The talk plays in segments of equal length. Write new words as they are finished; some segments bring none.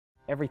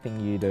Everything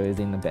you do is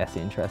in the best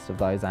interest of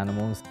those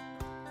animals.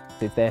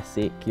 If they're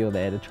sick, you're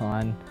there to try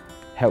and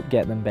help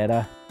get them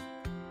better.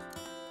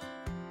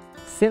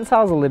 Since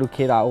I was a little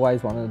kid, I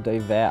always wanted to do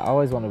vet. I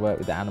always wanted to work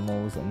with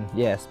animals and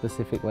yeah,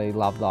 specifically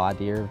love the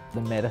idea of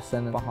the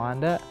medicine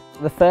behind it.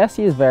 The first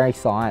year is very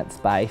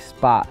science-based,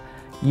 but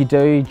you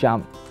do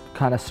jump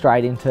kind of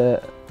straight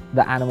into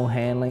the animal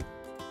handling.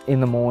 In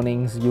the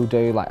mornings, you'll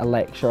do like a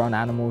lecture on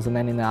animals, and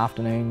then in the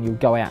afternoon, you'll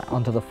go out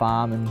onto the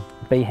farm and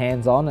be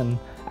hands-on and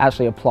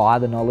actually apply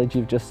the knowledge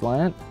you've just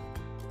learnt.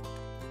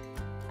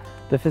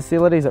 The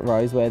facilities at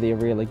Roseworthy are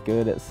really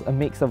good. It's a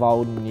mix of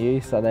old and new,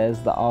 so there's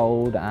the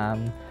old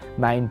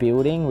main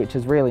building, which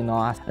is really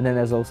nice, and then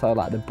there's also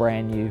like the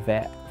brand new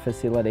vet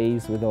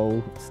facilities with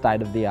all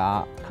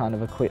state-of-the-art kind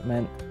of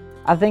equipment.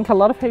 I think a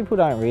lot of people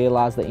don't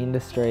realise the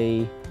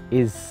industry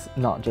is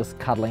not just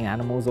cuddling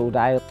animals all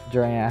day.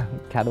 During our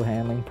cattle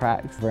handling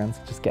practice, everyone's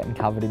just getting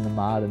covered in the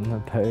mud and the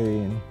poo,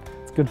 and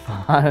it's good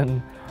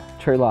fun.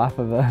 True life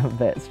of a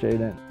vet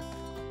student.